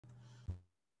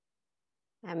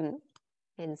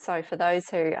And so for those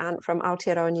who aren't from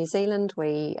Aotearoa, New Zealand,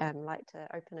 we like to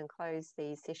open and close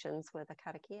these sessions with a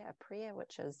karakia, a prayer,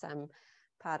 which is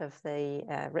part of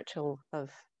the ritual of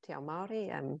Te Ao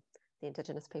Māori, the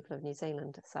Indigenous people of New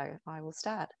Zealand. So I will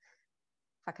start.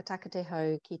 Whakataka te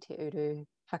hau ki te uru,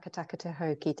 whakataka te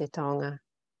hau ki te taonga,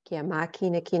 kia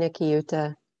mākina kina ki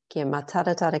uta, kia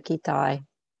mataratara ki tai.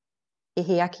 E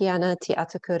he aki ana te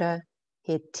atakura,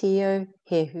 he tio,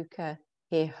 he huka,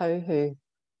 he hauhu,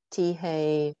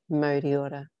 Tihei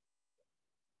Moriora.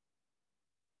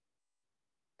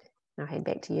 I'll hand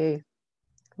back to you,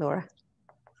 Laura.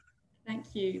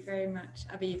 Thank you very much,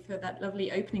 Abby, for that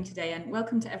lovely opening today, and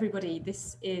welcome to everybody.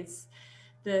 This is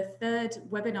the third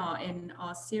webinar in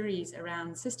our series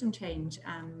around system change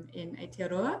in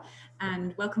Aotearoa,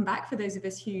 and welcome back for those of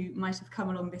us who might have come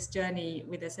along this journey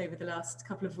with us over the last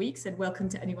couple of weeks, and welcome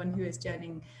to anyone who is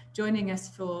joining us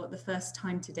for the first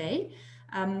time today.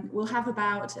 We'll have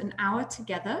about an hour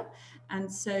together, and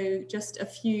so just a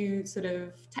few sort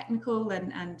of technical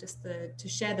and just to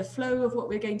share the flow of what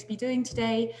we're going to be doing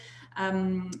today.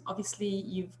 Obviously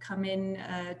you've come in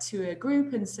to a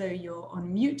group, and so you're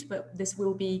on mute, but this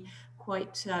will be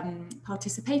quite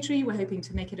participatory. We're hoping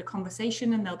to make it a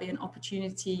conversation, and there'll be an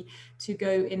opportunity to go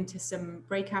into some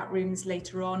breakout rooms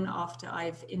later on after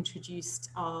I've introduced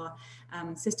our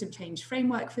system change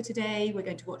framework for today. We're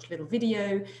going to watch a little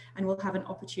video, and we'll have an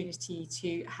opportunity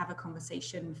to have a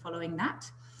conversation following that.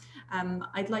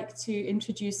 I'd like to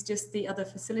introduce just the other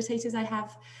facilitators I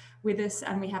have with us,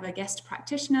 and we have a guest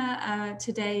practitioner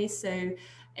today. So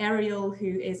Ariel,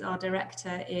 who is our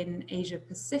director in Asia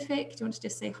Pacific. Do you want to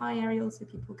just say hi, Ariel, so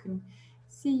people can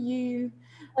see you?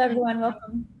 Hello, everyone,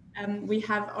 welcome. We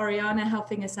have Oriana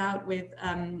helping us out with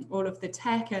all of the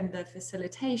tech and the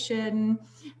facilitation.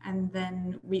 And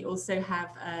then we also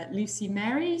have Lucy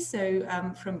Mary, so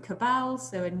from Cabal,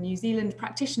 so a New Zealand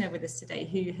practitioner with us today,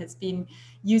 who has been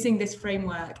using this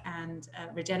framework and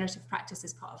regenerative practice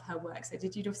as part of her work. So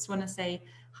did you just want to say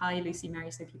hi, Lucy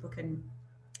Mary, so people can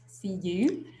see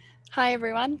you? Hi,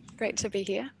 everyone. Great to be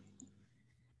here.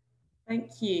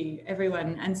 Thank you,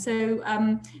 everyone. And so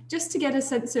just to get a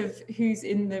sense of who's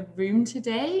in the room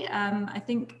today, I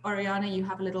think, Oriana, you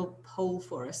have a little poll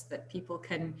for us that people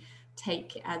can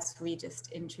take as we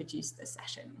just introduce the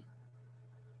session.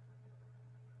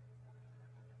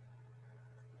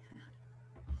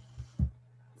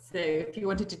 So if you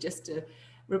wanted to just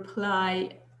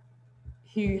reply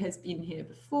who has been here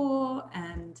before,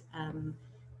 and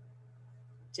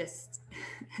just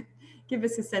give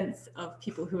us a sense of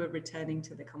people who are returning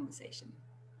to the conversation.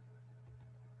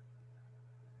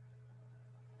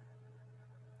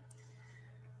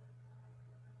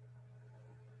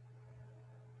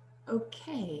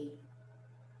 Okay,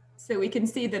 so we can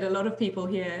see that a lot of people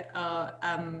here are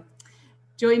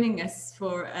joining us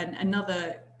for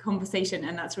another conversation,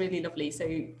 and that's really lovely. So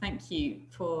thank you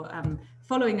for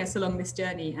following us along this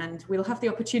journey, and we'll have the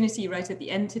opportunity right at the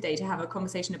end today to have a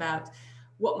conversation about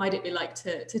what might it be like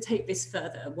to take this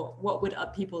further? What would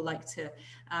people like to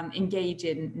engage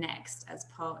in next as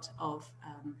part of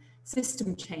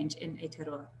system change in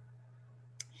Aotearoa?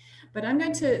 But I'm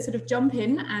going to sort of jump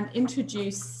in and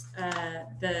introduce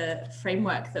the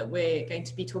framework that we're going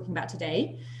to be talking about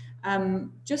today.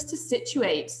 Just to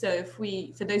situate, so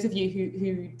for those of you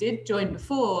who did join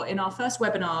before, in our first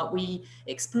webinar, we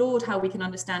explored how we can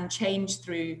understand change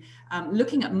through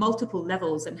looking at multiple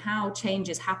levels and how change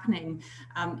is happening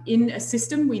in a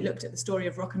system. We looked at the story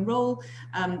of rock and roll,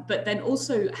 but then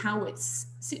also how it's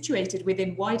situated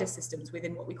within wider systems,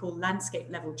 within what we call landscape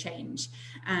level change,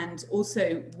 and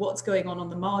also what's going on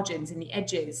the margins, in the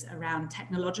edges around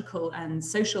technological and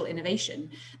social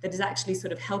innovation that is actually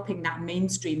sort of helping that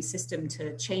mainstream system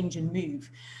to change and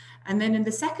move. And then in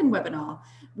the second webinar,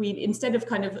 instead of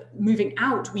kind of moving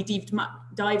out, we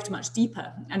dived much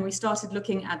deeper, and we started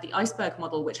looking at the Iceberg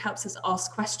Model, which helps us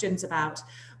ask questions about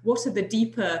what are the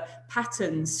deeper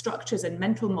patterns, structures, and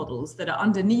mental models that are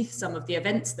underneath some of the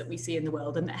events that we see in the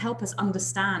world, and that help us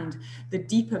understand the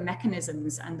deeper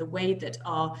mechanisms and the way that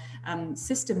our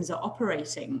systems are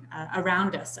operating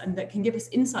around us, and that can give us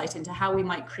insight into how we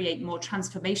might create more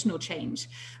transformational change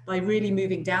by really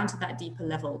moving down to that deeper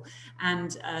level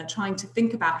and trying to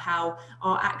think about how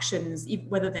our actions,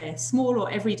 whether they're small or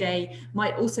everyday,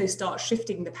 might also start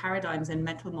shifting the paradigms and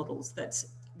mental models that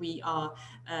we are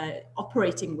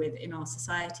operating with in our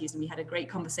societies. And we had a great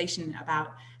conversation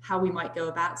about how we might go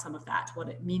about some of that, what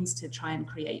it means to try and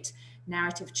create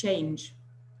narrative change.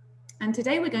 And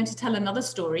today we're going to tell another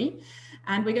story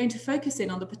And we're going to focus in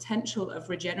on the potential of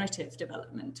regenerative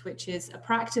development, which is a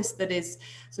practice that is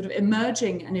sort of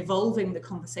emerging and evolving the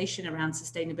conversation around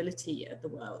sustainability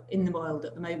in the world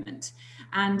at the moment.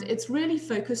 And it's really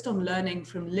focused on learning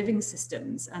from living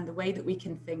systems and the way that we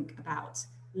can think about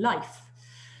life.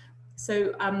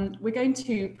 So we're going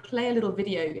to play a little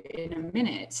video in a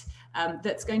minute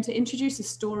that's going to introduce a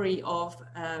story of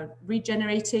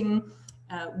regenerating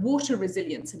water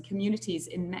resilience in communities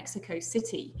in Mexico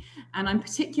City. And I'm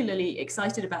particularly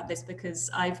excited about this because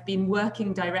I've been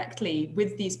working directly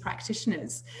with these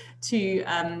practitioners to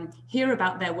hear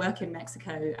about their work in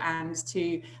Mexico and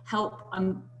to help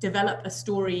develop a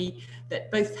story that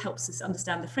both helps us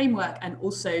understand the framework and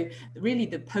also really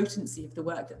the potency of the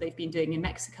work that they've been doing in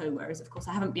Mexico. Whereas, of course,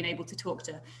 I haven't been able to talk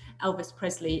to Elvis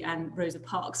Presley and Rosa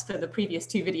Parks for the previous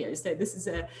two videos. So this is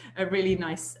a really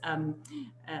nice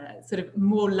sort of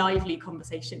more lively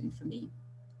conversation for me.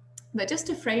 But just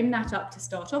to frame that up to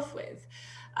start off with,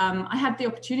 I had the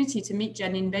opportunity to meet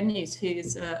Janine Benyus, who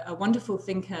is a wonderful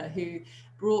thinker who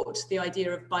brought the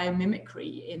idea of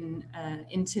biomimicry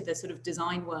into the sort of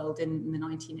design world in the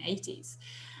 1980s.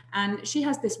 And she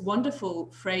has this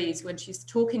wonderful phrase when she's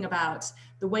talking about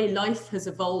the way life has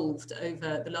evolved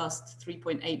over the last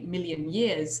 3.8 million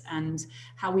years and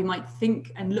how we might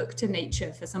think and look to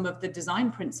nature for some of the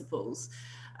design principles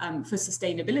for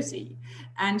sustainability.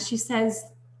 And she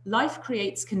says, life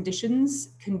creates conditions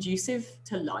conducive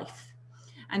to life.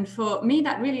 And for me,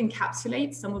 that really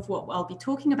encapsulates some of what I'll be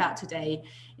talking about today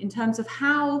in terms of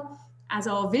how, as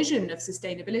our vision of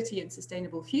sustainability and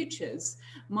sustainable futures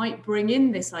might bring in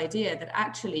this idea that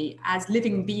actually, as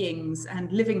living beings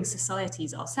and living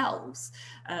societies ourselves,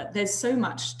 there's so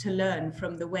much to learn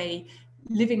from the way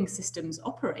living systems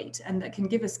operate, and that can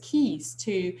give us keys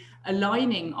to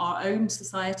aligning our own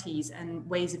societies and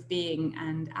ways of being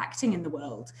and acting in the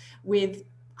world with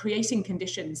creating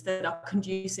conditions that are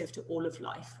conducive to all of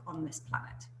life on this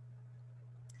planet.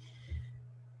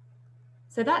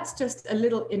 So that's just a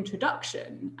little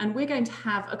introduction, and we're going to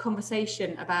have a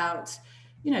conversation about,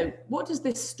 what does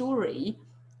this story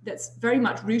that's very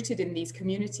much rooted in these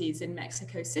communities in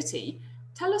Mexico City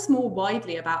tell us more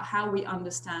widely about how we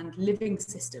understand living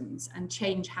systems and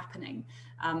change happening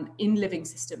in living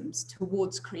systems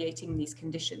towards creating these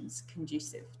conditions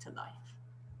conducive to life.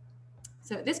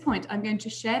 So at this point, I'm going to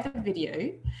share the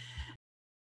video.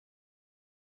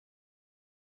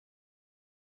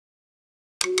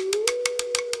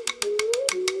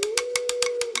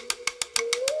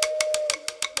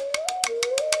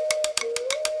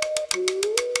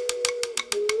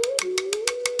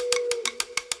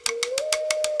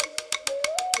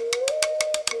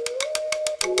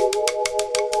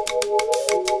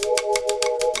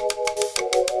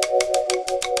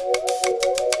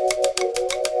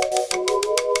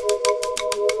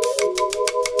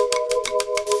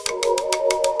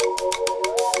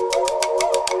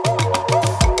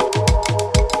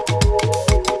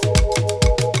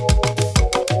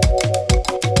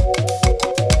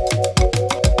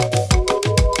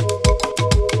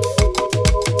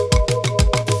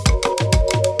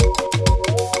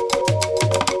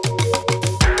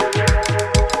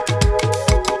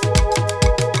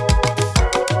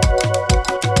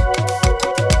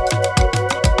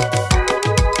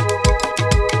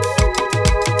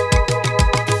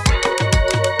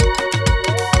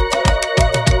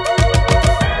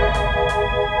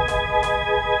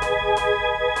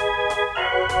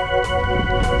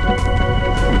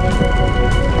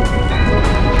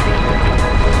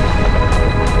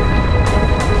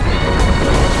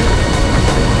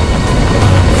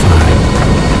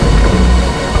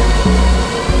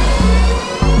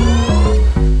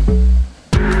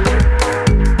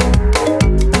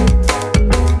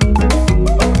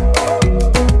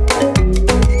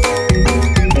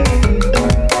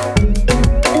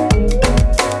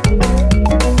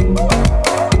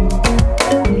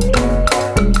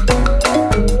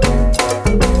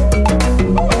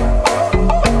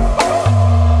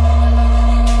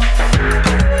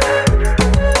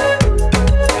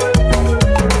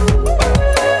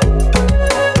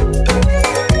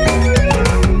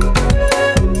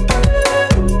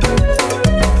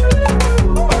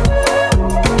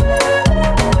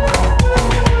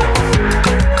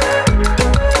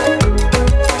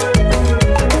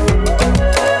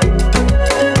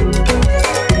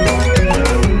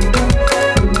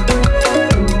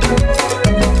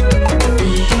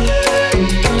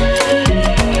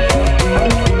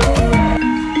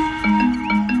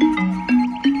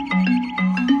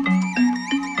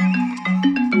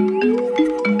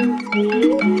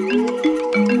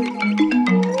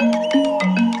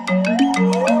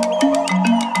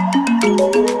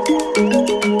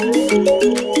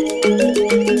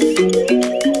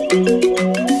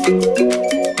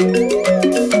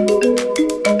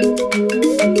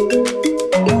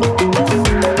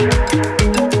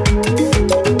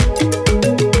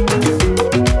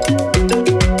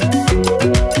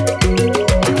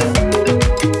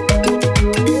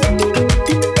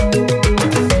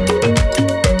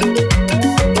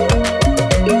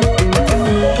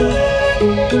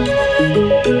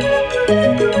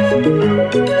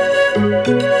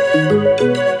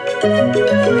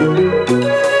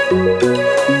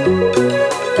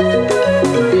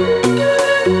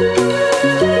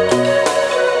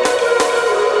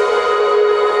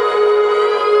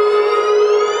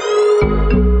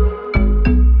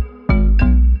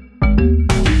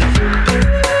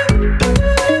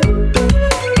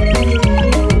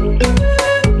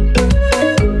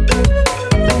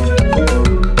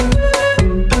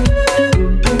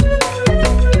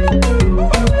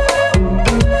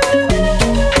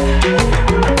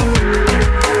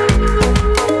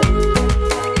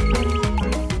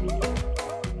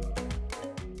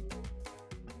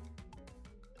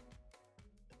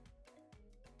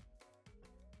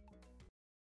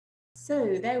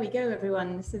 So there we go,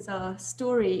 everyone. This is our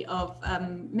story of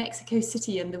Mexico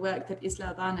City and the work that Isla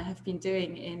Urbana have been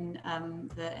doing in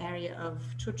the area of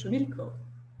Xochimilco.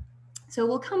 So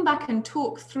we'll come back and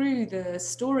talk through the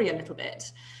story a little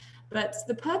bit, but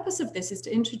the purpose of this is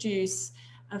to introduce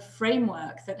a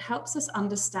framework that helps us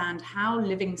understand how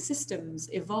living systems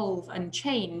evolve and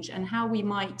change, and how we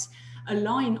might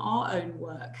align our own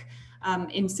work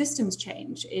in systems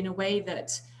change in a way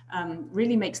that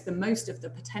really makes the most of the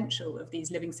potential of these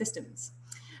living systems.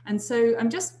 And so I'm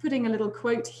just putting a little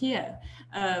quote here,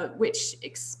 which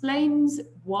explains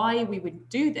why we would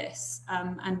do this.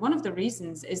 And one of the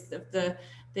reasons is that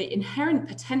the inherent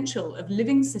potential of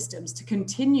living systems to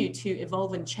continue to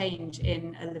evolve and change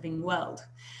in a living world.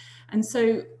 And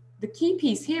so the key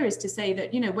piece here is to say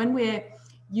that, you know, when we're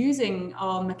using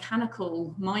our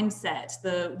mechanical mindset,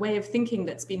 the way of thinking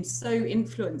that's been so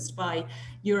influenced by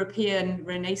European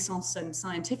Renaissance and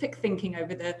scientific thinking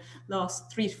over the last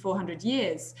 300 to 400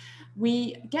 years,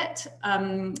 we get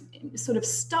sort of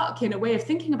stuck in a way of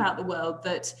thinking about the world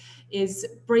that is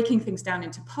breaking things down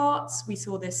into parts. We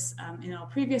saw this in our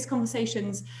previous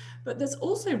conversations, but that's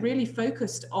also really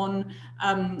focused on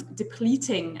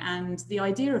depleting and the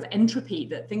idea of entropy,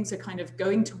 that things are kind of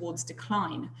going towards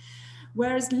decline.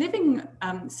 Whereas living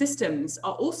systems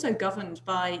are also governed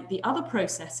by the other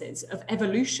processes of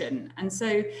evolution. And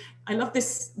so I love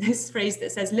this phrase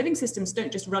that says living systems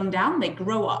don't just run down, they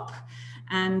grow up.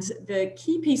 And the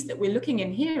key piece that we're looking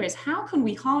in here is how can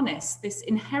we harness this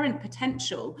inherent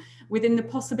potential within the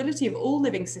possibility of all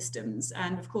living systems?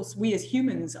 And of course, we as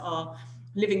humans are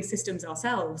living systems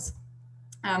ourselves.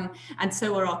 And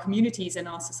so are our communities and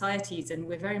our societies, and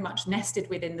we're very much nested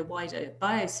within the wider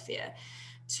biosphere,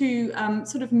 to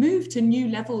sort of move to new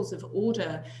levels of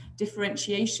order,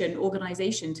 differentiation,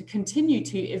 organization, to continue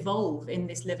to evolve in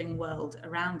this living world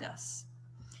around us.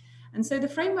 And so the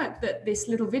framework that this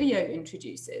little video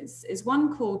introduces is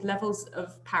one called Levels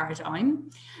of Paradigm,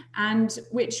 and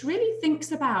which really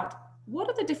thinks about what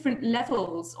are the different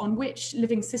levels on which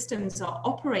living systems are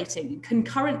operating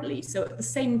concurrently, so at the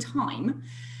same time,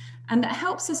 and that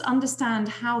helps us understand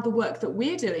how the work that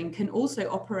we're doing can also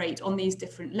operate on these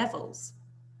different levels.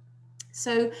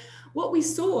 So what we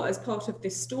saw as part of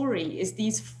this story is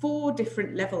these 4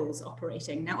 different levels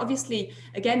operating. Now, obviously,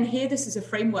 again, here, this is a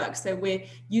framework, so we're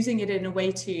using it in a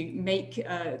way to make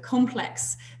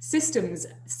complex systems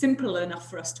simple enough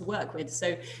for us to work with.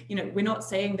 So, you know, we're not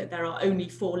saying that there are only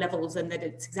 4 levels and that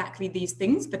it's exactly these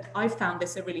things, but I've found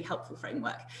this a really helpful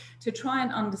framework to try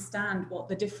and understand what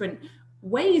the different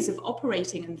ways of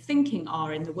operating and thinking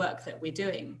are in the work that we're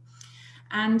doing.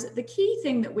 And the key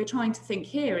thing that we're trying to think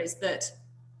here is that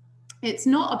it's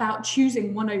not about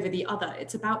choosing one over the other.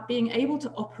 It's about being able to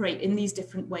operate in these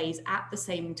different ways at the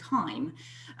same time.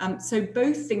 So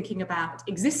both thinking about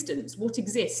existence, what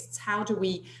exists, how do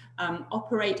we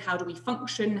operate, how do we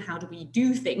function, how do we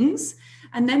do things,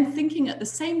 and then thinking at the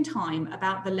same time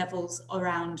about the levels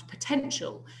around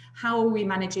potential. How are we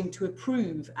managing to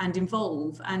improve and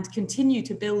evolve and continue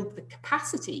to build the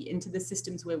capacity into the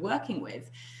systems we're working with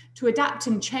to adapt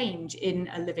and change in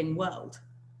a living world?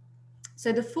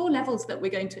 So the 4 levels that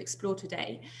we're going to explore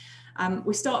today,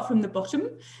 we start from the bottom.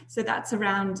 So that's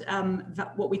around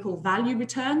what we call value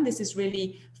return. This is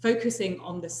really focusing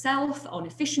on the self, on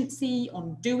efficiency,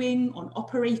 on doing, on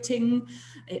operating.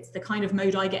 It's the kind of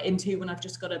mode I get into when I've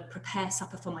just got to prepare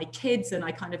supper for my kids and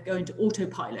I kind of go into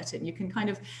autopilot, and you can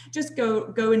kind of just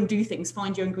go and do things,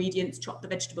 find your ingredients, chop the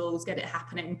vegetables, get it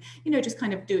happening, you know, just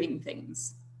kind of doing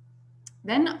things.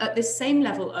 Then at this same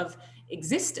level of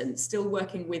existence, still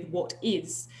working with what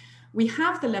is, we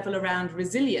have the level around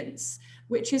resilience,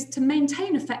 which is to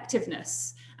maintain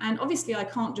effectiveness. And obviously I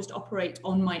can't just operate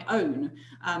on my own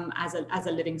as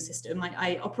a living system.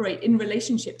 I operate in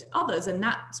relationship to others, and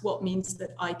that's what means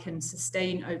that I can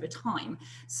sustain over time.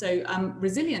 So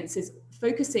resilience is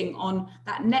focusing on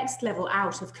that next level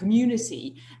out of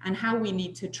community and how we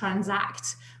need to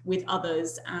transact with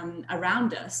others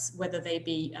around us, whether they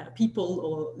be people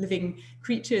or living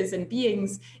creatures and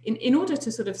beings, in order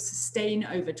to sort of sustain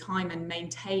over time and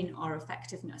maintain our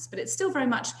effectiveness. But it's still very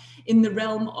much in the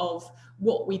realm of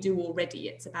what we do already.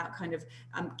 It's about kind of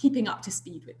keeping up to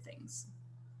speed with things.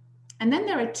 And then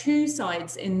there are 2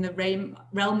 sides in the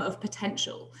realm of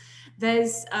potential.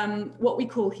 there's what we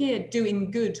call here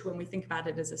doing good, when we think about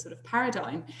it as a sort of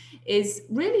paradigm, is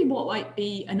really what might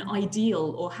be an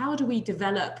ideal, or how do we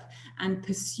develop and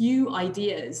pursue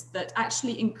ideas that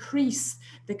actually increase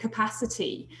the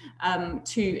capacity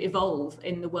to evolve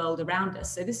in the world around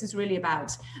us. So this is really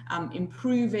about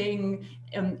improving,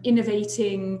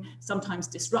 innovating, sometimes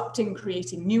disrupting,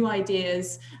 creating new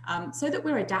ideas, so that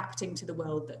we're adapting to the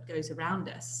world that goes around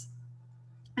us.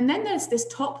 And then there's this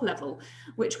top level,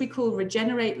 which we call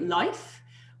regenerate life,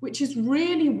 which is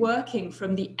really working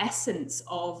from the essence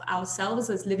of ourselves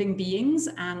as living beings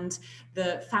and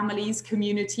the families,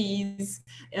 communities,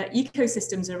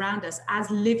 ecosystems around us as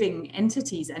living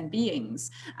entities and beings,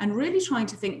 and really trying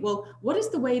to think, well, what is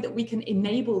the way that we can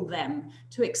enable them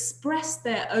to express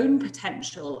their own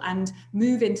potential and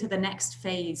move into the next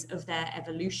phase of their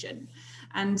evolution?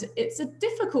 And it's a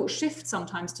difficult shift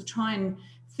sometimes to try and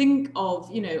think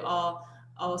of, you know,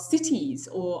 our cities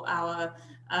or our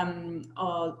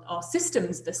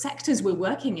systems, the sectors we're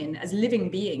working in as living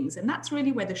beings. And that's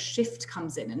really where the shift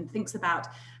comes in, and thinks about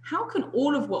how can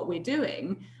all of what we're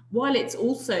doing, while it's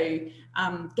also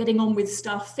getting on with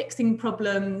stuff, fixing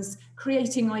problems,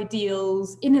 creating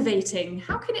ideals, innovating,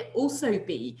 how can it also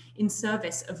be in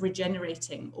service of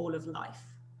regenerating all of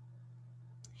life?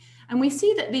 And we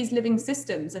see that these living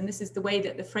systems, and this is the way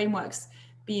that the framework's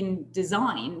been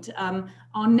designed,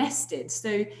 are nested.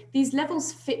 So these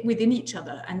levels fit within each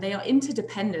other, and they are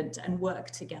interdependent and work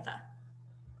together.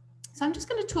 So I'm just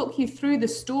going to talk you through the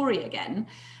story again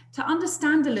to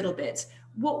understand a little bit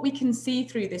what we can see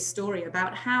through this story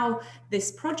about how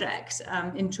this project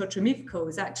in Xochimilco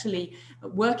is actually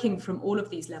working from all of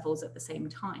these levels at the same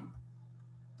time.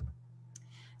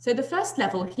 So the first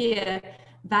level here,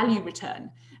 value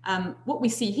return. What we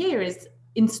see here is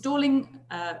installing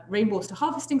rainwater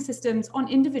harvesting systems on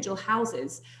individual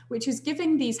houses, which is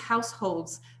giving these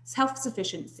households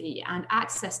self-sufficiency and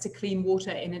access to clean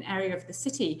water in an area of the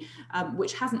city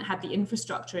which hasn't had the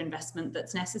infrastructure investment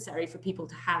that's necessary for people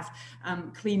to have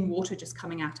clean water just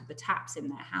coming out of the taps in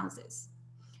their houses.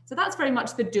 So that's very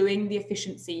much the doing, the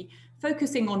efficiency,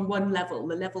 focusing on one level,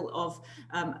 the level of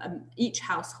each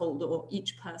household or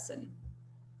each person.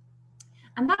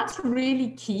 And that's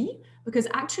really key, because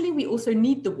actually we also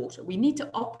need the water. We need to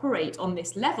operate on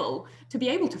this level to be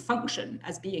able to function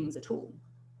as beings at all.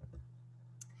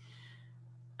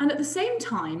 And at the same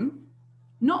time,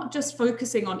 not just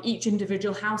focusing on each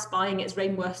individual house buying its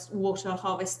rainwater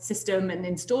harvest system and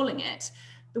installing it,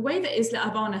 the way that Isla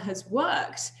Habana has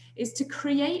worked is to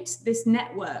create this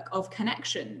network of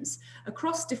connections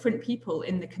across different people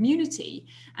in the community,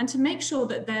 and to make sure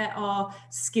that there are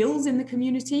skills in the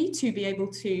community to be able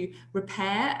to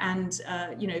repair and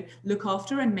look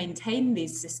after and maintain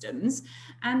these systems,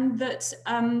 and that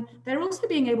they're also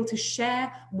being able to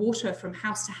share water from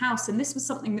house to house. And this was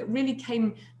something that really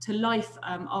came to life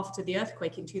after the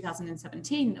earthquake in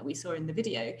 2017 that we saw in the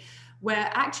video, where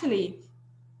actually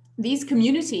these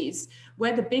communities,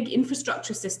 where the big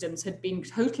infrastructure systems had been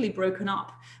totally broken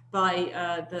up by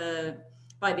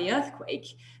the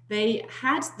earthquake, they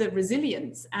had the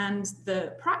resilience and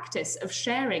the practice of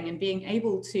sharing and being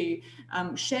able to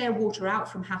share water out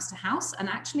from house to house. And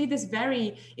actually this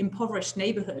very impoverished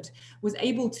neighborhood was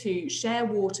able to share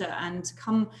water and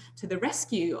come to the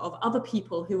rescue of other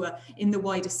people who were in the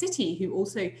wider city who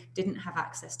also didn't have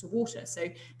access to water. So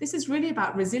this is really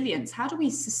about resilience. How do we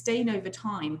sustain over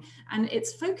time? And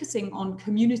it's focusing on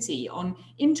community, on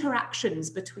interactions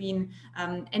between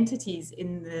entities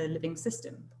in the living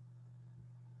system.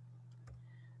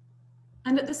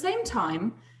 And at the same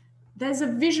time, there's a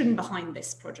vision behind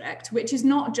this project, which is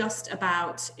not just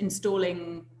about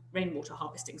installing rainwater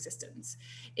harvesting systems.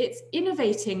 It's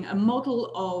innovating a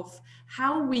model of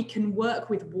how we can work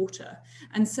with water.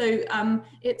 And so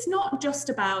it's not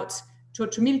just about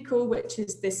Xochimilco, which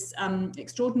is this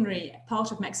extraordinary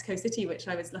part of Mexico City, which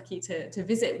I was lucky to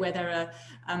visit, where there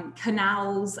are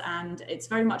canals, and it's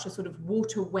very much a sort of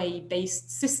waterway-based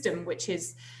system, which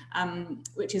is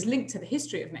linked to the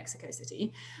history of Mexico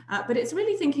City. But it's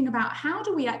really thinking about how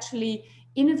do we actually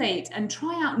innovate and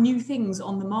try out new things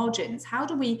on the margins? How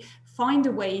do we find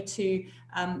a way to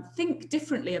think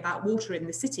differently about water in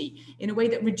the city in a way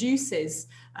that reduces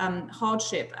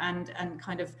hardship and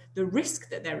kind of the risk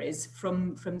that there is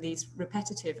from these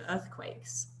repetitive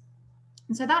earthquakes?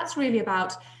 And so that's really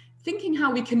about thinking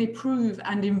how we can improve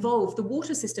and involve the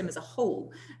water system as a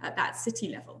whole at that city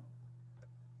level.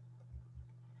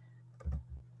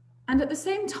 And at the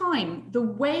same time, the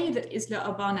way that Isla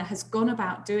Habana has gone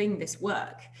about doing this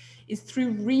work is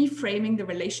through reframing the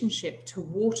relationship to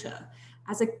water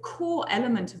as a core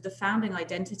element of the founding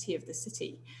identity of the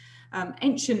city.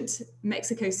 Ancient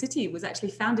Mexico City was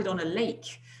actually founded on a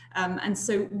lake. And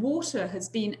so water has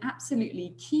been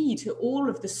absolutely key to all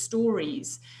of the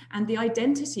stories and the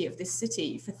identity of this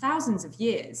city for thousands of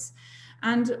years.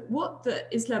 And what the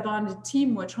Isla Banda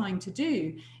team were trying to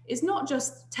do is not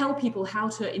just tell people how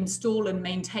to install and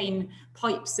maintain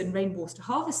pipes and rainwater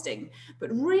harvesting,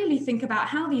 but really think about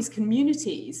how these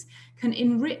communities can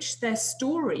enrich their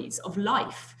stories of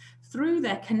life through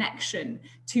their connection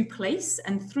to place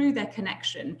and through their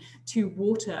connection to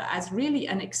water as really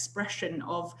an expression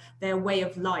of their way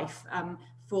of life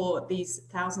for these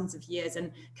thousands of years,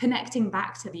 and connecting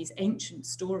back to these ancient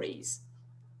stories.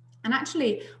 And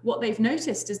actually what they've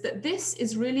noticed is that this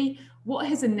is really what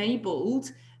has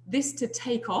enabled this to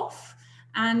take off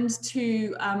and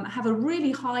to have a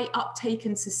really high uptake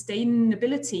and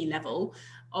sustainability level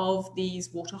of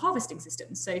these water harvesting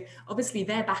systems. So obviously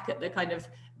they're back at the kind of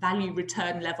value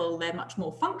return level, they're much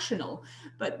more functional.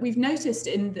 But we've noticed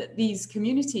in these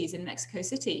communities in Mexico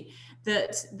City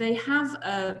that they have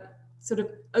a sort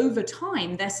of over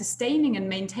time, they're sustaining and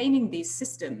maintaining these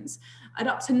systems at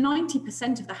up to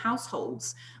 90% of the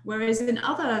households, whereas in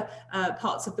other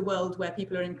parts of the world where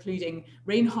people are including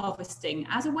rain harvesting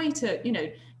as a way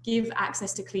to, give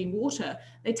access to clean water,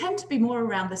 they tend to be more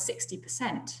around the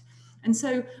 60%. And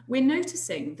so we're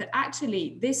noticing that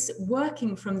actually this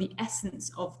working from the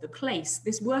essence of the place,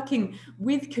 this working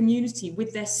with community,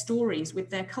 with their stories,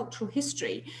 with their cultural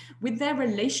history, with their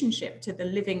relationship to the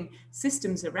living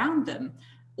systems around them,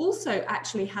 also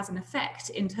actually has an effect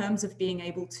in terms of being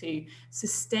able to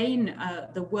sustain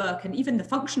the work and even the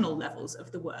functional levels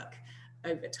of the work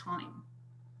over time.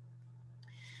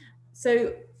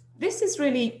 So this is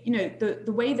really,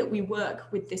 the way that we work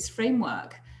with this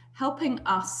framework, helping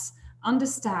us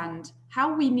understand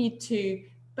how we need to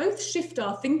both shift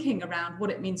our thinking around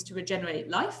what it means to regenerate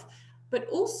life, but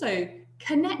also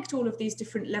connect all of these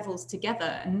different levels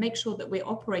together and make sure that we're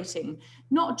operating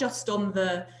not just on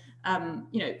the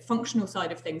functional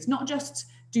side of things, not just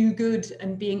do good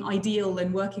and being ideal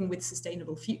and working with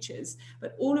sustainable futures,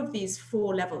 but all of these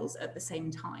 4 levels at the same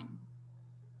time.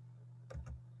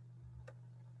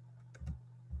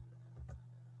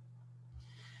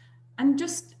 And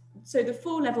just so the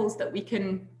 4 levels that we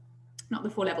can, not the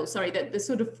 4 levels, sorry, the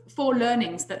sort of 4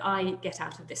 learnings that I get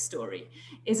out of this story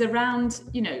is around,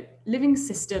 living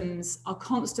systems are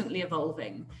constantly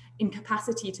evolving in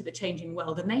capacity to the changing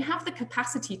world, and they have the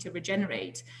capacity to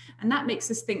regenerate. And that makes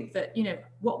us think that,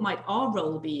 what might our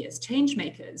role be as change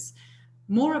makers,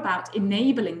 more about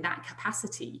enabling that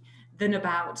capacity than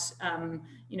about,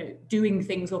 doing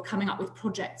things or coming up with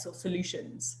projects or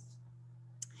solutions.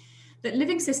 That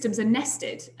living systems are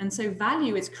nested, and so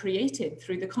value is created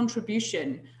through the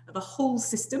contribution of a whole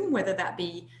system, whether that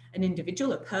be an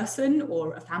individual, a person,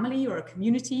 or a family, or a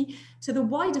community, to the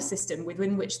wider system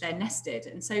within which they're nested.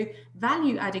 And so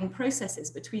value-adding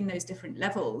processes between those different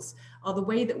levels are the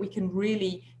way that we can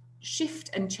really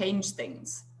shift and change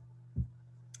things.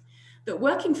 That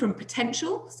working from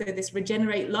potential, so this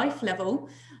regenerate life level,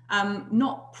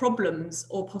 not problems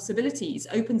or possibilities,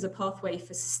 opens a pathway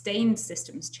for sustained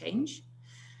systems change.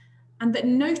 And that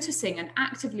noticing and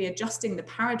actively adjusting the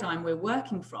paradigm we're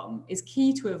working from is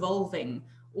key to evolving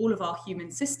all of our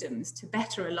human systems to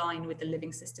better align with the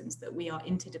living systems that we are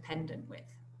interdependent with.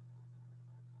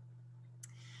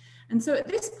 And so at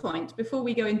this point, before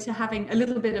we go into having a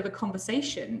little bit of a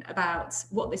conversation about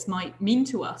what this might mean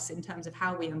to us in terms of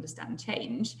how we understand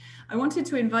change, I wanted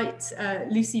to invite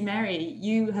Lucy Mary.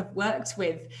 You have worked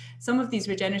with some of these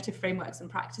regenerative frameworks and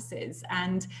practices,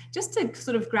 and just to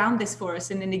sort of ground this for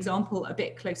us in an example a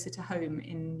bit closer to home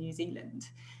in New Zealand.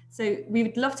 So we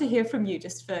would love to hear from you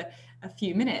just for a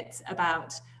few minutes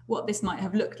about what this might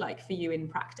have looked like for you in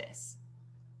practice.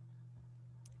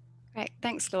 Great,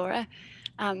 thanks, Laura.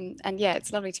 And yeah,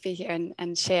 it's lovely to be here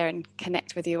and share and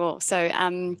connect with you all. So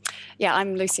yeah,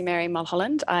 I'm Lucy Mary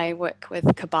Mulholland. I work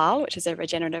with Cabal, which is a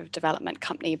regenerative development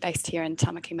company based here in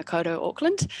Tamaki Makaurau,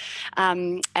 Auckland.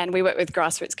 And we work with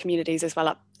grassroots communities as well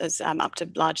up to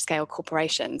large-scale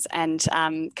corporations. And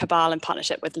Cabal, in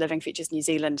partnership with Living Futures New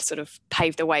Zealand, sort of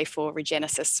paved the way for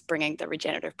Regenesis, bringing the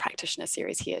Regenerative Practitioner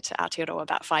Series here to Aotearoa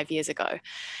about 5 years ago.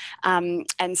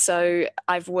 And so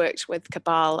I've worked with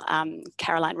Cabal,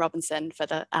 Caroline Robinson, for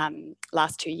the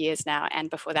last 2 years now. And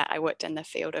before that, I worked in the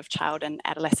field of child and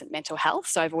adolescent mental health.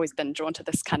 So I've always been drawn to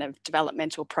this kind of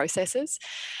developmental processes,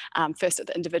 first at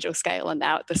the individual scale and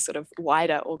now at this sort of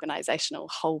wider organizational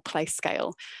whole place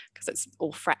scale, because it's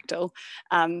all fractal.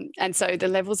 And so the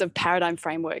levels of paradigm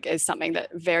framework is something that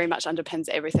very much underpins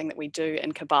everything that we do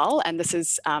in Cabal. And this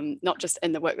is not just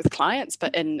in the work with clients,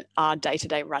 but in our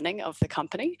day-to-day running of the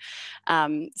company.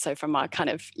 So from our kind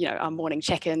of, our morning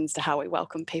check-ins to how we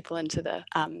welcome people into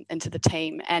the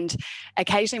team. And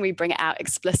occasionally we bring it out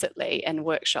explicitly in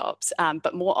workshops,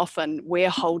 but more often we're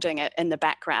holding it in the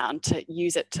background to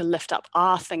use it to lift up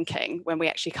our thinking when we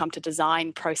actually come to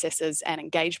design processes and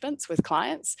engagements with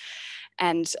clients.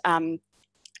 And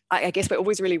I guess we're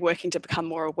always really working to become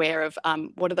more aware of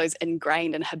what are those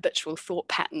ingrained and habitual thought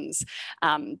patterns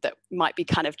that might be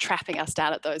kind of trapping us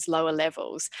down at those lower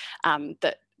levels,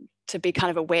 that to be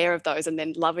kind of aware of those and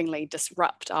then lovingly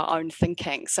disrupt our own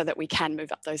thinking so that we can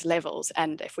move up those levels.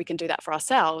 And if we can do that for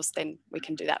ourselves, then we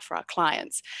can do that for our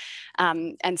clients.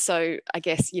 And so I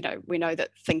guess, we know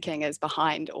that thinking is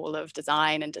behind all of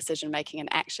design and decision-making and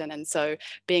action. And so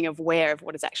being aware of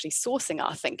what is actually sourcing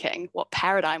our thinking, what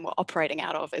paradigm we're operating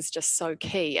out of, is just so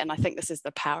key. And I think this is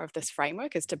the power of this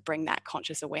framework, is to bring that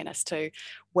conscious awareness to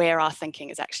where our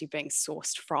thinking is actually being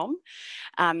sourced from.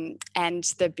 And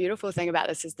the beautiful thing about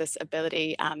this is this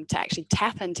ability to actually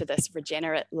tap into this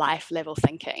regenerate life level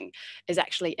thinking is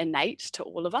actually innate to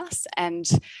all of us. And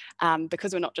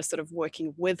because we're not just sort of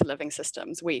working with living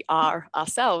systems, we are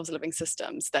ourselves living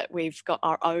systems, that we've got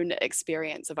our own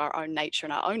experience of our own nature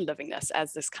and our own livingness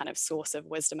as this kind of source of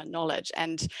wisdom and knowledge.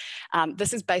 And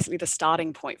this is basically the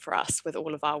starting point for us with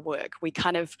all of our work. We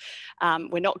kind of,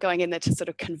 we're not going in there to sort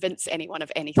of convince anyone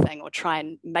of anything or try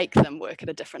and make them work at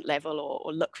a different level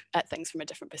or look at things from a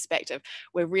different perspective.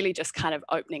 We're really just kind of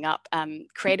opening up,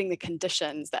 creating the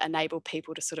conditions that enable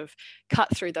people to sort of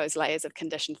cut through those layers of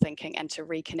conditioned thinking and to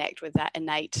reconnect with that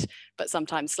innate but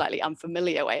sometimes slightly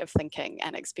unfamiliar way of thinking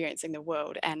and experiencing the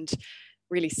world, and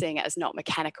really seeing it as not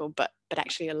mechanical but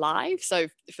actually alive. So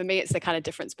for me, it's the kind of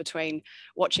difference between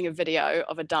watching a video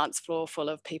of a dance floor full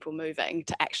of people moving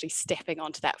to actually stepping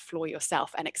onto that floor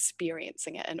yourself and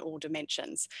experiencing it in all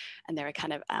dimensions. And there are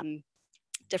kind of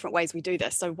different ways we do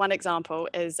this. So one example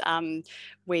is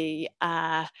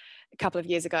a couple of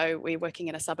years ago, we were working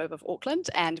in a suburb of Auckland,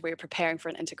 and we were preparing for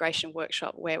an integration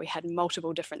workshop where we had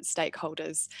multiple different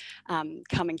stakeholders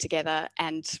coming together,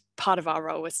 and part of our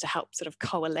role was to help sort of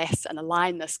coalesce and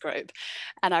align this group.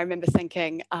 And I remember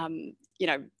thinking,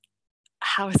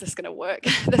 how is this going to work?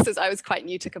 I was quite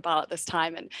new to Cabal at this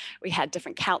time, and we had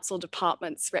different council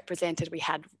departments represented. We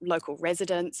had local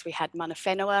residents, we had mana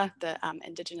whenua, the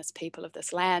Indigenous people of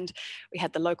this land. We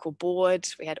had the local board,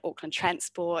 we had Auckland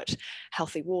Transport,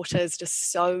 Healthy Waters,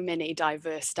 just so many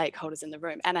diverse stakeholders in the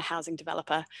room, and a housing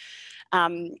developer.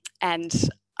 And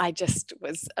I just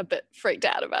was a bit freaked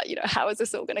out about, how is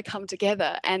this all going to come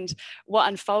together? And what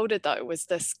unfolded though was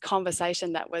this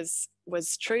conversation that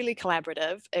was truly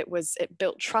collaborative. It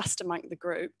built trust amongst the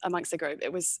group.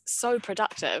 It was so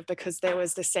productive because there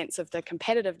was this sense of the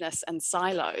competitiveness and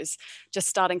silos just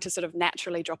starting to sort of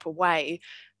naturally drop away,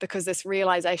 because this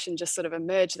realization just sort of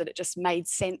emerged that it just made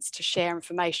sense to share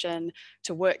information,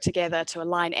 to work together, to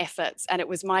align efforts. And it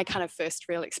was my kind of first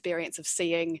real experience of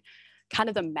seeing kind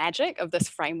of the magic of this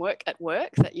framework at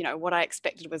work, that, what I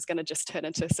expected was going to just turn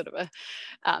into sort of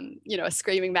a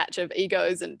screaming match of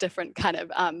egos and different kind of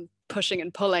pushing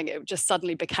and pulling. It just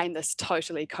suddenly became this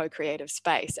totally co-creative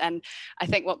space. And I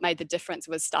think what made the difference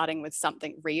was starting with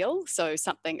something real, so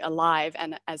something alive.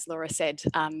 And as Laura said,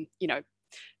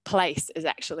 place is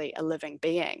actually a living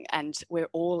being, and we're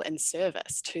all in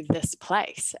service to this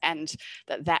place, and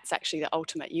that's actually the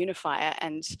ultimate unifier.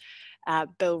 And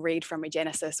Bill Reed from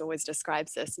Regenesis always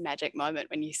describes this magic moment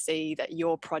when you see that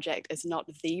your project is not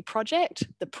the project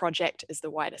is the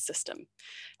wider system,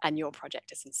 and your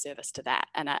project is in service to that.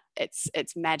 And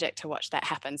it's magic to watch that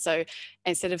happen. So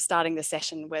instead of starting the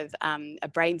session with a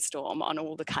brainstorm on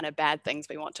all the kind of bad things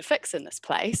we want to fix in this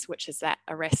place, which is that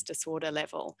arrest disorder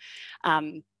level,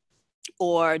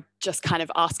 or just kind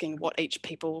of asking what each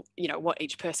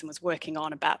person was working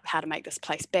on about how to make this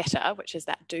place better, which is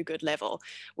that do-good level,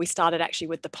 we started actually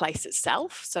with the place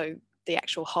itself. So the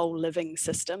actual whole living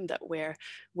system that we're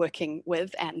working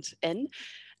with and in,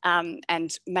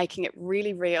 and making it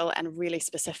really real and really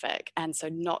specific. And so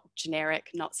not generic,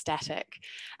 not static.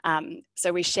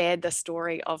 So we shared the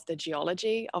story of the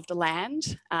geology of the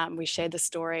land. We shared the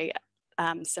story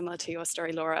similar to your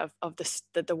story, Laura, of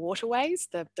the waterways,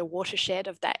 the watershed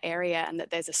of that area, and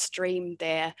that there's a stream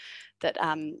there that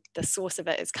the source of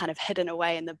it is kind of hidden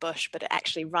away in the bush, but it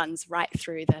actually runs right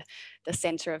through the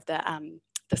center of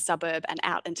the the suburb and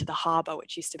out into the harbour,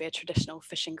 which used to be a traditional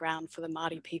fishing ground for the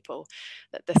Māori people,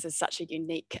 that this is such a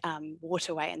unique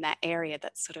waterway in that area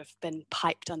that's sort of been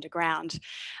piped underground.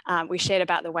 We shared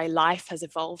about the way life has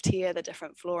evolved here, the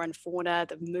different flora and fauna,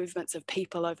 the movements of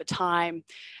people over time.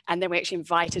 And then we actually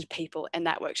invited people in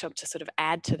that workshop to sort of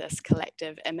add to this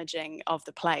collective imaging of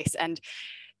the place. And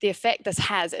the effect this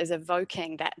has is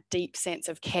evoking that deep sense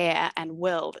of care and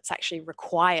will that's actually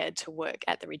required to work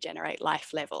at the Regenerate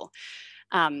Life level.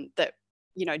 That,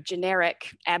 you know,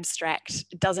 generic, abstract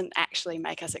doesn't actually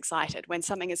make us excited. When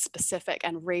something is specific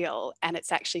and real, and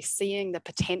it's actually seeing the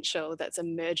potential that's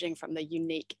emerging from the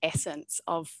unique essence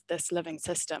of this living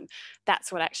system,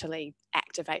 that's what actually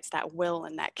activates that will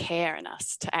and that care in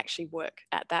us to actually work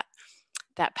at that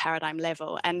paradigm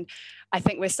level. And I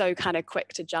think we're so kind of quick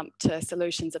to jump to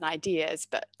solutions and ideas,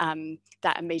 but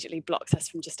that immediately blocks us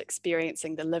from just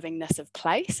experiencing the livingness of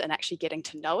place and actually getting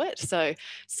to know it. So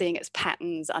seeing its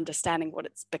patterns, understanding what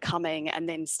it's becoming, and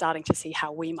then starting to see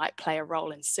how we might play a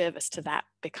role in service to that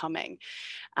becoming.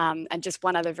 And just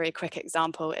one other very quick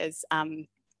example is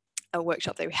a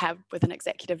workshop that we have with an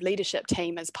executive leadership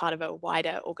team as part of a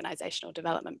wider organizational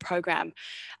development program,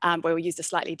 where we used a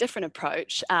slightly different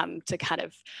approach to kind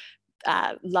of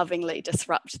lovingly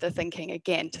disrupt the thinking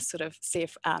again, to sort of see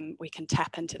if we can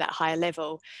tap into that higher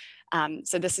level.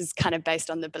 So this is kind of based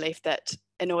on the belief that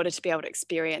in order to be able to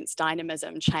experience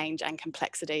dynamism, change, and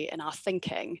complexity in our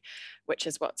thinking, which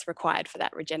is what's required for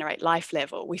that Regenerate Life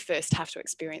level, we first have to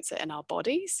experience it in our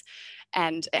bodies,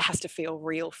 and it has to feel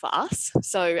real for us.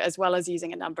 So as well as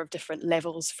using a number of different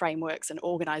levels, frameworks, and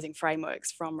organizing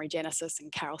frameworks from Regenesis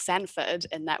and Carol Sanford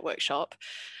in that workshop,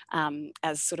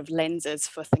 as sort of lenses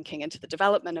for thinking into the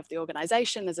development of the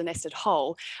organization as a nested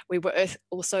whole, we were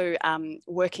also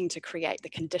working to create the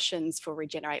conditions for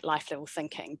Regenerate Life level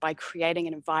thinking by creating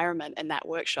an environment in that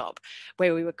workshop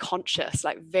where we were conscious,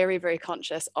 like very, very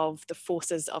conscious of the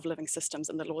forces of living systems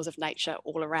and the laws of nature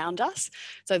all around us.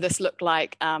 So this looked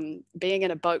like being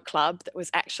in a boat club that was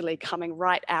actually coming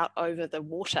right out over the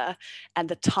water, and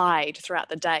the tide throughout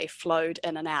the day flowed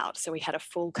in and out. So we had a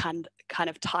full kind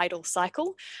of tidal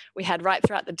cycle. We had right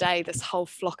throughout the day this whole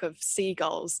flock of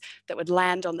seagulls that would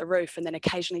land on the roof and then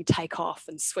occasionally take off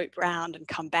and swoop round and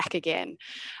come back again.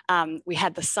 We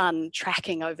had the sun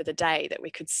tracking over the day, that we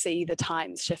could see the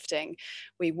times shifting.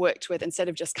 We worked with, instead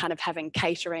of just kind of having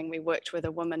catering, we worked with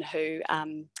a woman who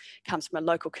comes from a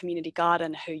local community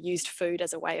garden, who used food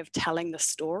as a way of telling the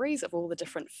stories of all the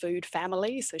different food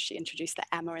families. So she introduced the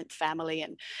amaranth family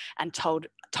and told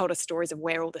us stories of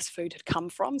where all this food had come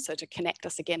from, so to connect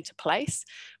us again to place.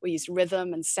 We used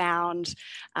rhythm and sound,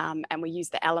 and we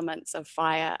used the elements of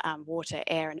fire, water,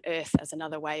 air, and earth as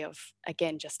another way of,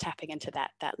 again, just tapping into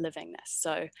that livingness.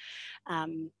 So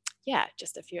yeah,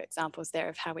 just a few examples there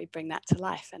of how we bring that to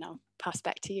life. And I'll pass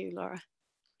back to you, Laura.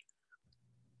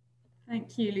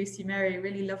 Thank you, Lucy Mary.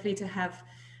 Really lovely to have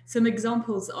some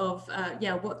examples of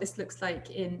what this looks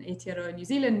like in Aotearoa, New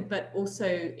Zealand, but also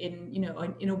in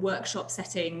a workshop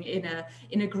setting,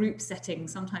 in a group setting.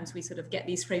 Sometimes we sort of get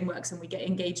these frameworks and we get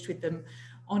engaged with them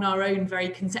on our own very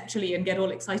conceptually and get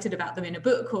all excited about them in a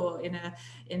book or in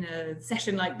a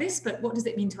session like this, but what does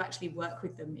it mean to actually work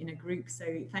with them in a group? So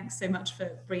thanks so much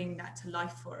for bringing that to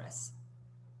life for us.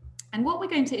 And what we're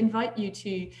going to invite you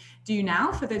to do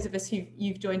now, for those of us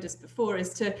you've joined us before,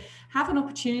 is to have an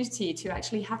opportunity to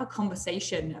actually have a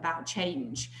conversation about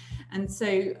change. And so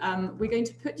we're going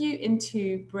to put you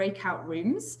into breakout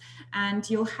rooms, and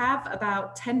you'll have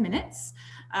about 10 minutes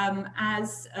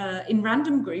as in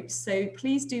random groups. So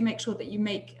please do make sure that you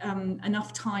make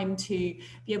enough time to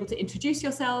be able to introduce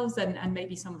yourselves and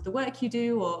maybe some of the work you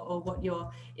do or what you're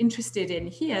interested in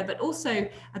here, but also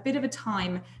a bit of a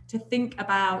time to think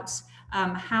about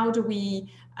how do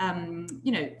we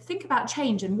think about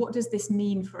change, and what does this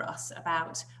mean for us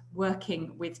about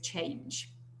working with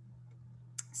change.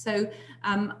 So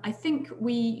I think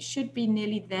we should be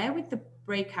nearly there with the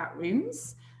breakout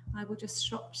rooms. I will just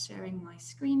stop sharing my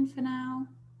screen for now.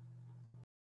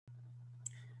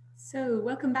 So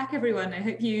welcome back, everyone. I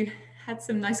hope you had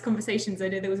some nice conversations. I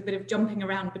know there was a bit of jumping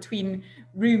around between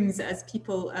rooms as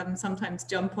people sometimes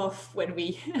jump off when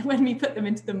we put them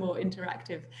into the more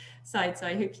interactive side. So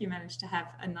I hope you managed to have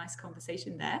a nice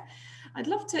conversation there. I'd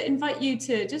love to invite you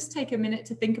to just take a minute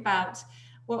to think about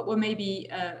what were maybe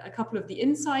a couple of the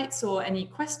insights or any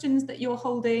questions that you're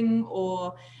holding,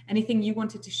 or anything you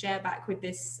wanted to share back with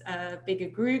this bigger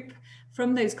group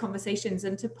from those conversations,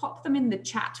 and to pop them in the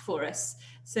chat for us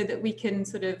so that we can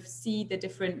sort of see the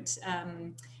different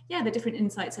yeah, the different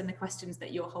insights and the questions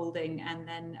that you're holding, and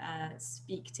then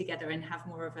speak together and have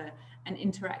more of an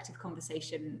interactive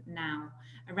conversation now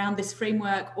around this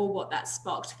framework, or what that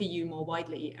sparked for you more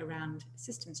widely around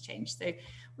systems change. So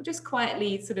we'll just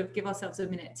quietly sort of give ourselves a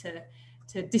minute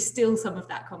to distill some of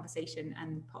that conversation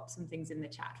and pop some things in the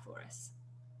chat for us.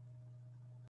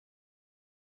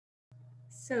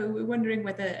 So we're wondering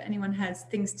whether anyone has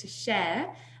things to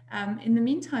share. In the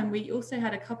meantime, we also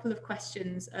had a couple of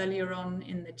questions earlier on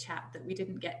in the chat that we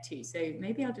didn't get to. So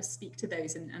maybe I'll just speak to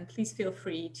those, and please feel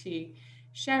free to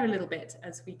share a little bit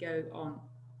as we go on.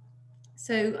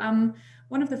 So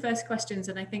one of the first questions,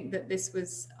 and I think that this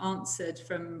was answered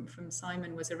from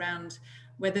Simon, was around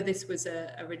whether this was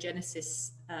a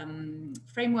Regenesis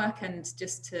framework. And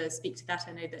just to speak to that,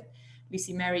 I know that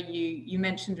Lucy Mary, you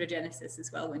mentioned Regenesis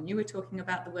as well when you were talking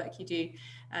about the work you do.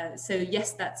 So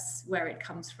yes, that's where it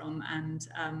comes from, and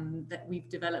that we've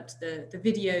developed the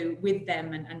video with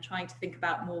them, and trying to think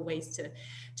about more ways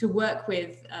to work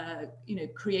with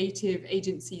creative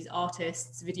agencies,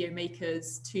 artists, video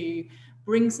makers, to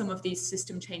bring some of these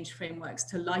system change frameworks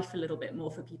to life a little bit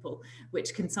more for people,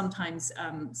 which can sometimes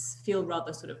feel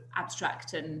rather sort of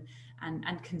abstract and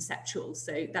conceptual.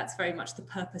 So that's very much the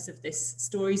purpose of this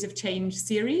Stories of Change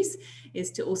series,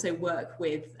 is to also work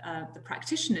with the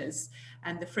practitioners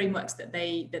and the frameworks that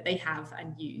they have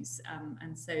and use.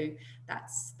 And so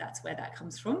that's where that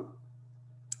comes from.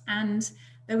 And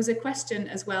there was a question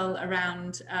as well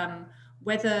around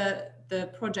whether the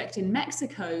project in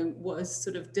Mexico was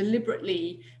sort of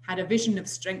deliberately had a vision of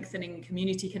strengthening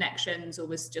community connections, or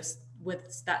was just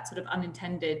with that sort of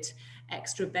unintended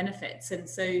extra benefits. And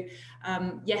so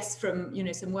yes, from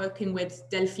some working with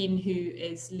Delphine, who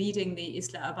is leading the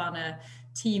Isla Habana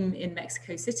team in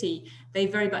Mexico City,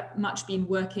 they've very much been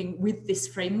working with this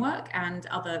framework and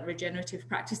other regenerative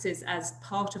practices as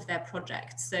part of their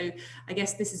project. So I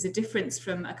guess this is a difference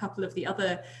from a couple of the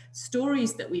other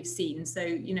stories that we've seen. So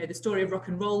the story of rock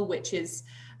and roll, which is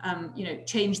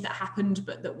change that happened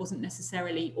but that wasn't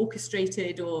necessarily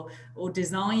orchestrated or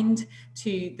designed,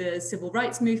 to the civil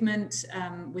rights movement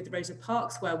with Rosa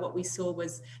Parks, where what we saw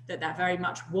was that very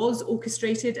much was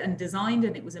orchestrated and designed,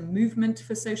 and it was a movement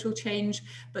for social change,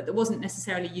 but that wasn't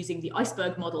necessarily using the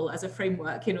Iceberg Model as a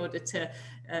framework in order to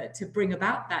bring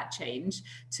about that change,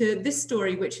 to this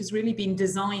story, which has really been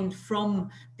designed from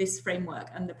this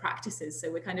framework and the practices.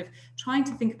 So we're kind of trying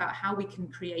to think about how we can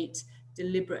create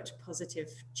deliberate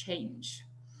positive change.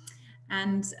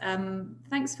 And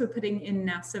thanks for putting in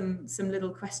now some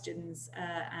little questions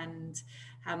and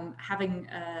having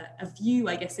a view,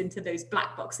 I guess, into those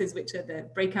black boxes, which are the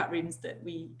breakout rooms that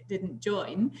we didn't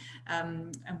join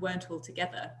and weren't all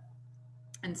together.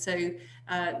 And so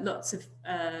lots of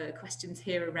questions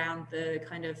here around the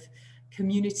kind of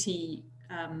community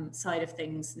side of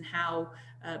things, and how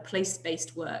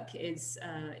place-based work is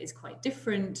quite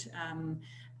different,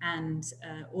 and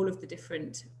all of the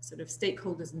different sort of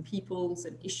stakeholders and peoples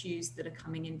and issues that are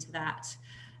coming into that.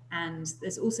 And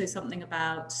there's also something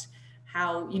about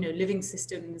how living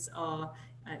systems are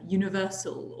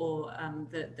universal, or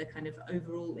the kind of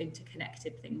overall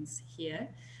interconnected things here.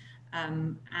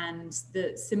 And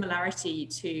the similarity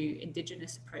to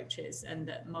indigenous approaches, and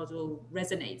that model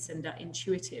resonates and are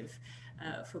intuitive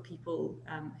for people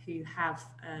who have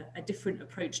a different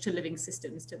approach to living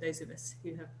systems to those of us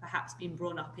who have perhaps been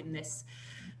brought up in this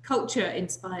culture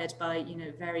inspired by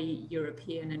very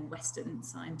European and Western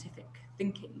scientific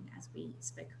thinking, as we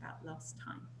spoke about last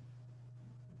time.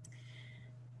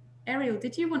 Ariel,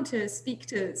 did you want to speak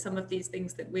to some of these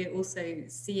things that we're also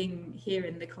seeing here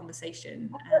in the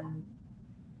conversation?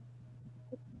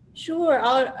 Sure.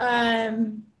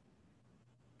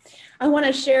 I want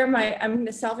to share I'm going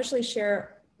to selfishly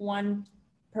share one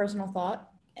personal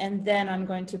thought, and then I'm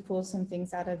going to pull some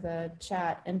things out of the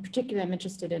chat. In particular, I'm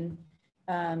interested in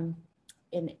the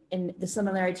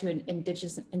similarity to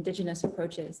indigenous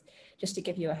approaches, just to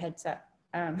give you a heads up.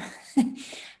 I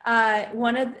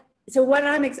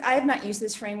have not used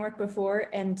this framework before,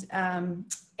 and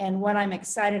what I'm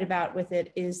excited about with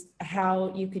it is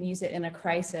how you can use it in a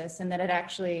crisis, and that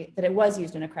it was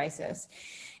used in a crisis,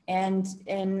 and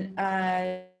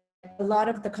a lot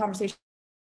of the conversation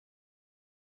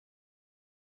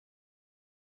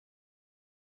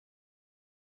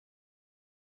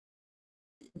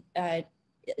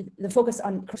the focus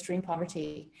on extreme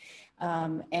poverty,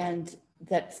 and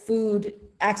that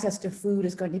access to food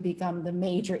is going to become the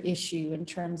major issue in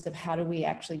terms of how do we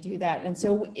actually do that. And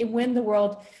so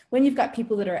when you've got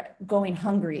people that are going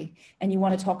hungry and you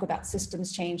want to talk about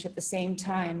systems change at the same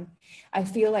time, I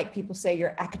feel like people say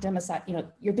you're academic,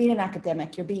 you're being an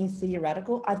academic, you're being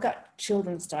theoretical. I've got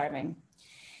children starving.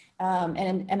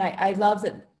 And I love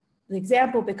that the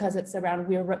example because it's around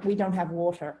we don't have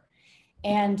water.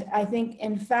 And I think,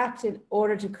 in fact, in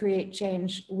order to create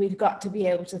change, we've got to be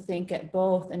able to think at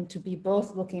both and to be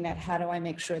both looking at how do I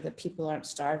make sure that people aren't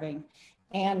starving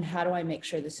and how do I make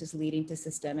sure this is leading to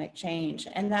systemic change.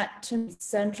 And that, to me, is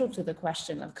central to the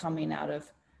question of coming out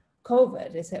of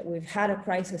COVID, is that we've had a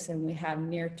crisis and we have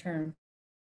near-term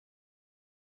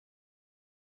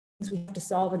things we have to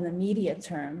solve in the immediate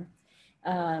term.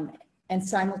 And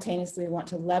simultaneously want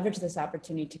to leverage this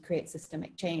opportunity to create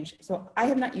systemic change. So I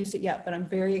have not used it yet, but I'm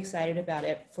very excited about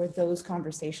it for those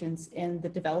conversations in the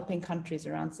developing countries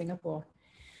around Singapore.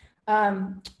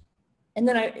 And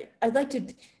then I'd like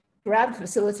to grab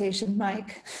facilitation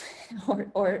mic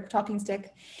or talking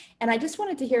stick. And I just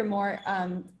wanted to hear more,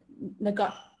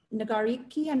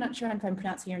 Nagariki, I'm not sure if I'm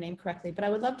pronouncing your name correctly, but I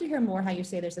would love to hear more how you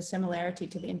say there's a similarity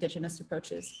to the indigenous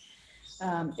approaches,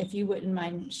 if you wouldn't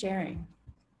mind sharing.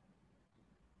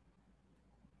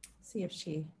 See if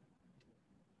she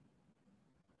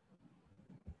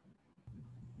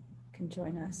can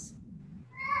join us.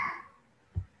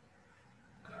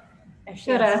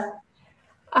 Kia ora.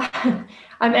 I'm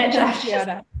actually, I've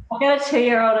got a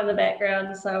 2-year-old in the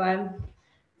background, so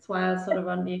that's why I was sort of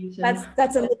on mute.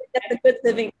 That's a good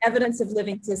living evidence of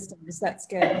living systems. That's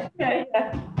good.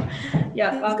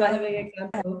 Yeah, I'm a living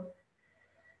example.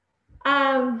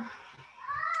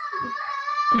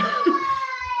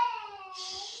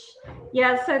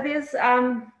 Yeah, so there's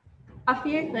a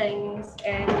few things,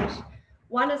 and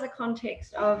one is a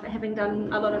context of having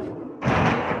done a lot of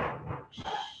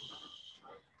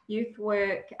youth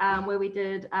work where we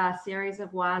did a series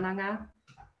of wānanga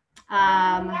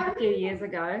a few years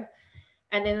ago.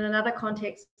 And then another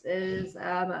context is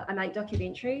I make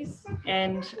documentaries,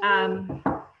 and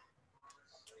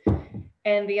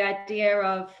the idea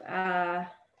of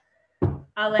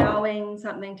allowing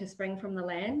something to spring from the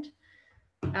land.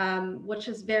 Which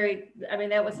is very, I mean,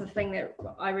 that was the thing that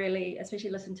I really,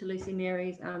 especially listened to Lucy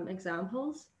Mary's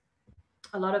examples.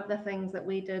 A lot of the things that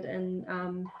we did in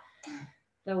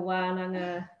the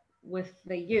wānanga with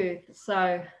the youth.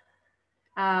 So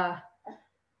I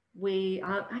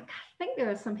think there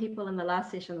were some people in the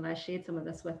last session that I shared some of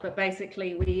this with, but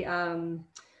basically we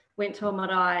went to a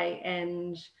marae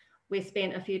and we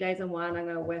spent a few days in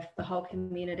wānanga with the whole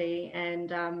community,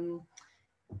 and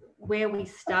where we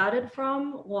started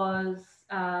from was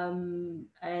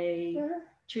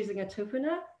choosing a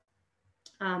tupuna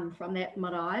from that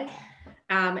marae,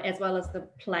 as well as the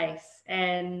place.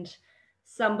 And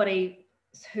somebody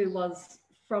who was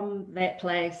from that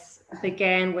place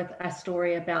began with a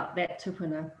story about that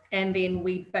tupuna. And then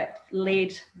we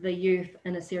led the youth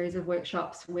in a series of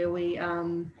workshops where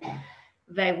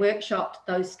they workshopped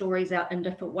those stories out in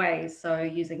different ways. So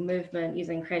using movement,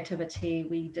 using creativity,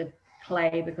 we did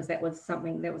play because that was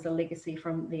something that was a legacy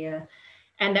from there,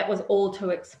 and that was all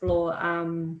to explore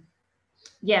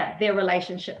their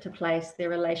relationship to place, their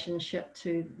relationship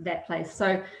to that place.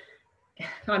 So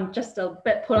I'm just a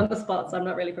bit put on the spot, so I'm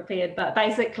not really prepared, but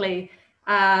basically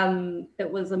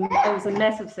it was a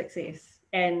massive success.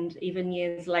 And even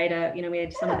years later, you know, we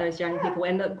had some of those young people,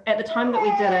 and at the time that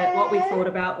we did it, what we thought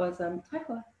about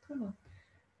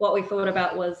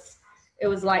was it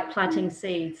was like planting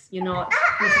seeds. You're not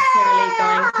necessarily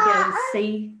going to be able to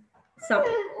see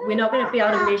something. We're not going to be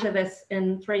able to measure this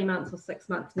in 3 months or 6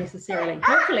 months necessarily.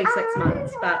 Hopefully 6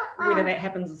 months, but whether that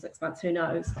happens in 6 months, who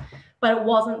knows? But it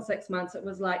wasn't 6 months. It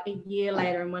was like a year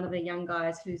later, and one of the young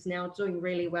guys who's now doing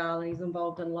really well, and he's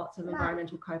involved in lots of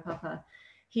environmental kaupapa.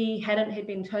 He had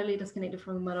been totally disconnected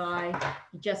from the marae.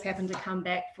 He just happened to come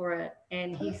back for it,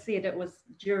 and he said it was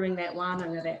during that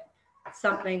wānanga that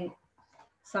something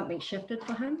shifted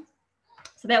for him.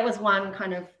 So that was one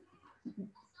kind of,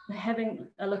 having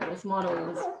a look at this model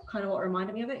was kind of what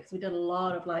reminded me of it, because we did a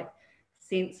lot of like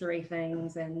sensory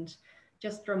things and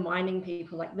just reminding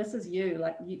people like, this is you,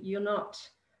 like you're not,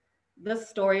 this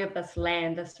story of this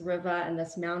land, this river and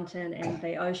this mountain and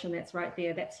the ocean that's right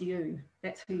there, that's you,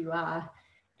 that's who you are.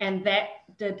 And that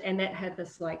had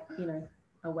this like, you know,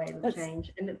 a wave of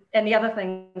change. And the other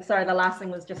thing, sorry, the last thing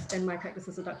was just in my practice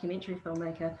as a documentary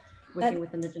filmmaker, working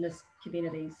with Indigenous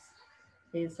communities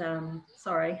is,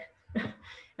 sorry,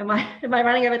 am I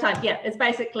running over time? Yeah, it's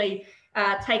basically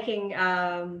taking,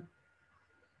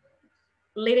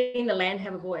 letting the land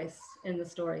have a voice in the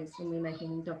stories when we're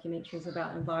making documentaries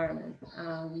about environment.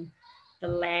 The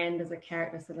land as a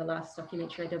character. So the last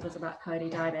documentary I did was about Cody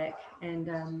Dieback, and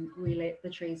we let the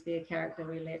trees be a character,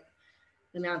 we let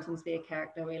the mountains be a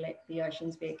character, we let the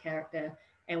oceans be a character,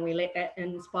 And we let that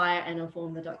inspire and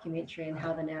inform the documentary and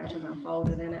how the narrative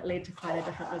unfolded. And it led to quite a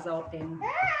different result than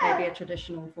maybe a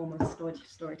traditional form of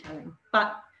storytelling.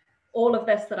 But all of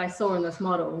this that I saw in this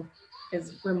model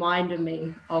is reminded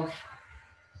me of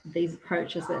these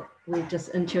approaches that we've just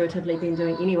intuitively been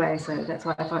doing anyway. So that's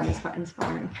why I find this quite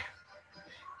inspiring.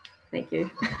 Thank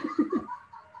you.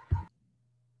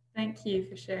 Thank you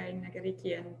for sharing,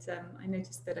 Nagariki. And I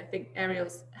noticed that I think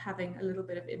Ariel's having a little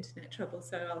bit of internet trouble,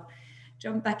 so I'll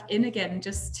jump back in again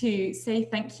just to say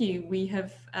thank you. We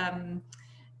have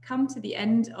come to the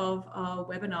end of our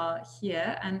webinar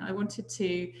here, and I wanted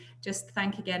to just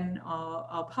thank again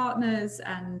our partners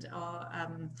and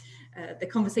the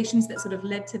conversations that sort of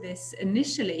led to this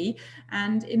initially,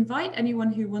 and invite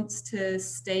anyone who wants to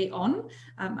stay on.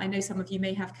 I know some of you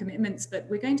may have commitments, but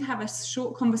we're going to have a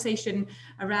short conversation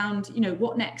around, you know,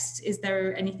 what next? Is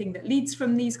there anything that leads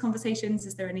from these conversations?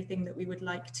 Is there anything that we would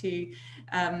like to,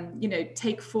 you know,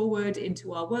 take forward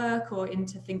into our work or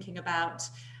into thinking about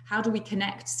how do we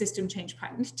connect system change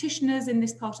practitioners in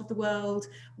this part of the world?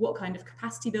 What kind of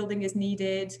capacity building is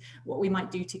needed? What we might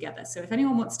do together. So if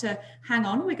anyone wants to hang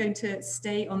on, we're going to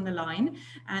stay on the line.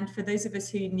 And for those of us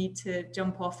who need to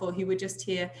jump off or who were just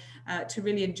here to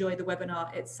really enjoy the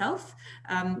webinar itself,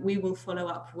 we will follow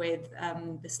up with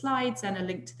the slides and a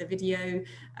link to the video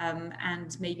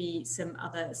and maybe some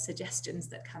other suggestions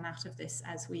that come out of this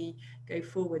as we go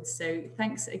forward. So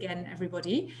thanks again,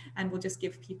 everybody. And we'll just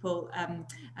give people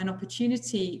an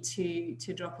opportunity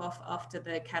to drop off after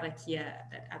the karakia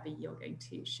that Abby, you're going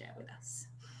to share with us.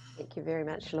 Thank you very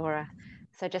much, Laura.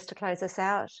 So just to close us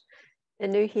out,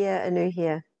 Inuhia,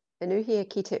 Inuhia. Inuhia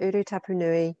ki te uru tapu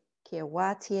nui, kia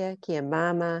wātia, kia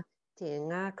māma, te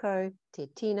ngāko, te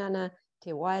tinana,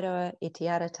 te wairoa, e te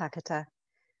ara takata.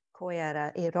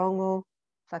 Koiara e rongo,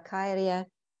 whakairia,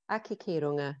 aki ki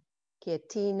runga, kia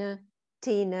tina,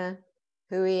 tina,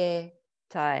 hui e,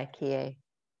 tae ki e.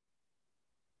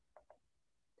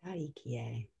 Taiki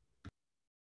e.